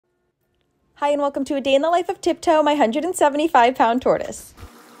Hi and welcome to a day in the life of Tiptoe, my 175-pound tortoise.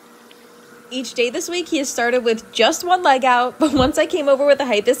 Each day this week he has started with just one leg out, but once I came over with a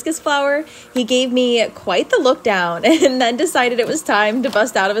hibiscus flower, he gave me quite the look down and then decided it was time to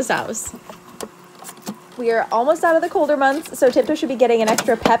bust out of his house. We are almost out of the colder months, so Tiptoe should be getting an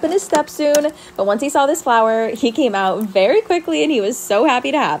extra pep in his step soon, but once he saw this flower, he came out very quickly and he was so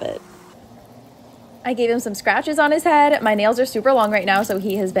happy to have it. I gave him some scratches on his head. My nails are super long right now, so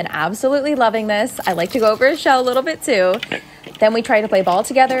he has been absolutely loving this. I like to go over his shell a little bit too. Then we tried to play ball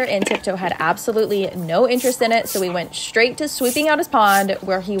together, and Tiptoe had absolutely no interest in it, so we went straight to sweeping out his pond,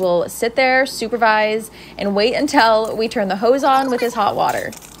 where he will sit there, supervise, and wait until we turn the hose on with his hot water.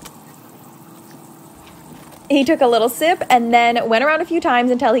 He took a little sip and then went around a few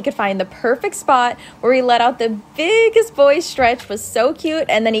times until he could find the perfect spot where he let out the biggest boy stretch. Was so cute.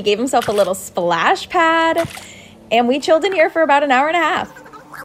 And then he gave himself a little splash pad and we chilled in here for about an hour and a half.